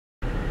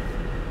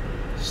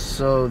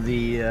So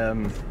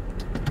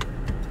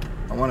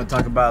I want to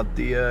talk about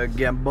the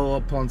Gamboa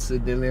Ponce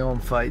de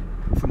Leon fight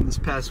from this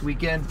past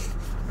weekend.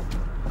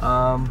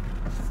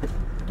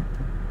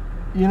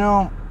 You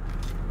know,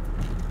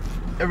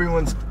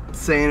 everyone's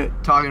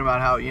talking about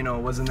how, it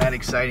wasn't that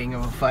exciting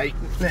of a fight,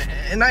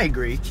 and I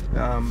agree.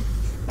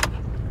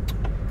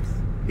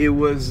 It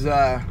was,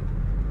 I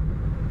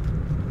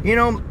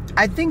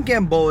think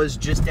Gamboa is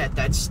just at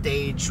that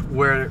stage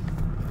where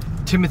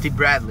Timothy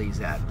Bradley's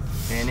at,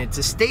 and it's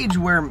a stage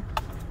where,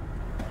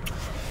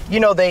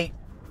 they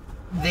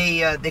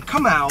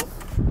come out,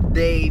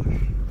 they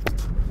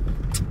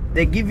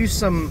give you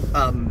some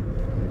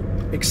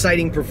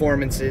exciting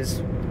performances,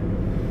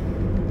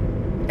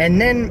 and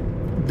then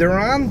they're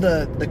on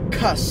the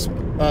cusp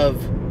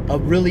of a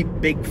really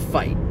big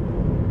fight,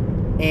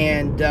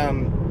 and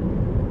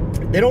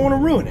they don't want to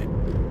ruin it,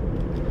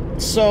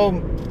 so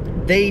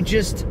they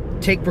just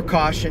take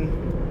precaution,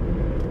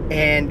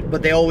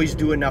 but they always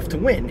do enough to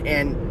win.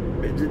 And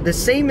the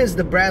same as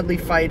the Bradley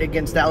fight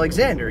against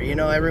Alexander.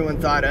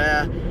 Everyone thought,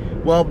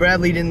 well,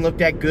 Bradley didn't look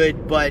that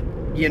good, but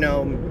he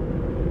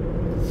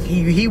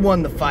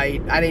won the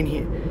fight. I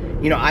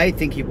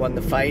think he won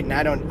the fight, and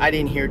I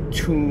didn't hear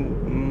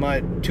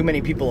too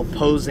many people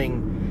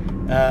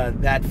opposing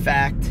that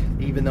fact,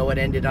 even though it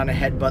ended on a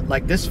headbutt,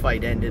 like this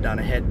fight ended on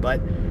a headbutt.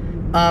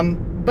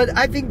 But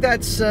I think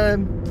that's I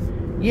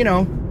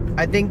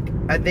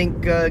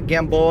think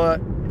Gamboa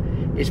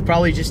is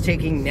probably just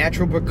taking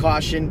natural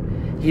precaution.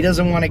 He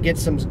doesn't want to get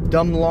some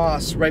dumb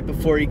loss right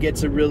before he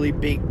gets a really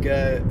big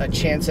a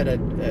chance at a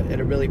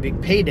really big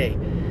payday.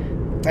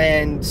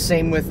 And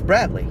same with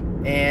Bradley,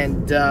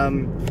 and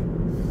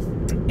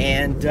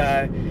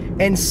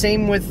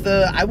same with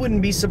I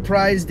wouldn't be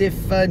surprised if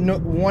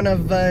one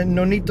of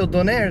Nonito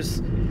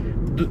Donaire's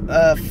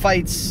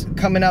fights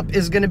coming up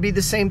is going to be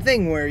the same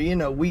thing, where he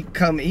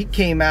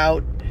came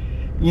out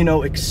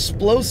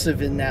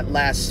explosive in that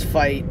last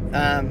fight,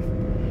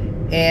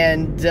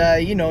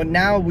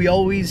 now we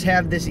always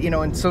have this,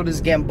 and so does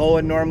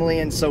Gamboa normally,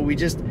 and so we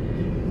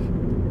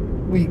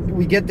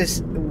get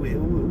this,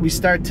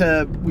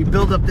 we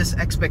build up this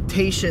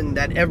expectation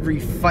that every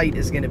fight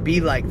is going to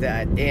be like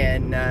that.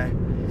 And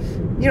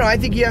I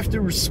think you have to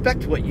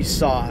respect what you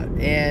saw.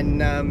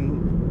 And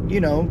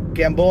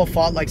Gamboa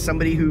fought like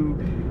somebody who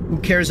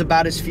cares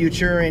about his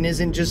future and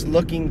isn't just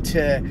looking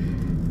to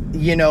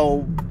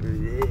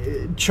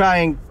try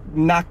and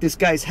knock this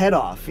guy's head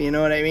off. You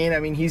know what I mean? I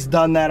mean, he's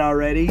done that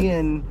already,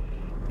 and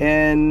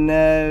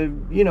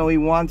he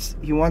wants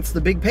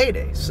the big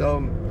payday.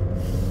 So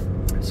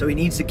he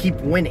needs to keep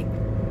winning,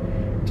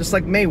 just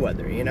like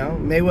Mayweather.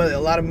 Mayweather, a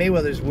lot of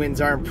Mayweather's wins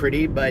aren't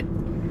pretty, but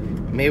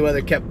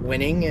Mayweather kept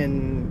winning,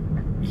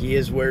 and he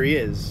is where he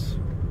is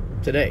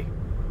today.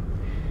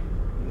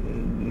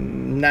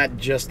 Not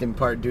just in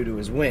part due to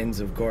his wins,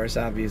 of course.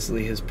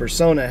 Obviously, his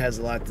persona has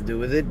a lot to do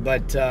with it,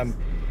 but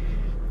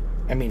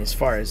I mean, as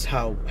far as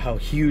how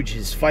huge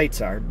his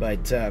fights are,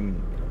 but a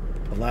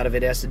lot of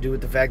it has to do with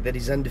the fact that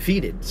he's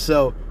undefeated.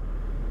 So,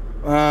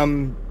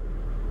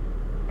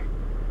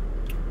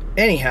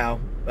 anyhow,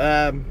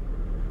 I'm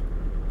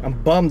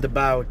bummed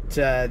about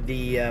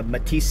the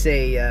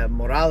Matisse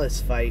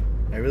Morales fight.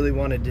 I really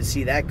wanted to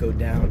see that go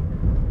down,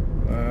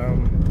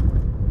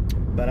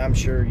 but I'm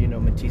sure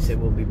Matisse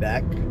will be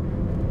back,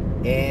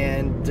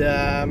 and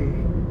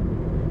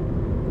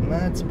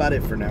that's about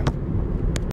it for now.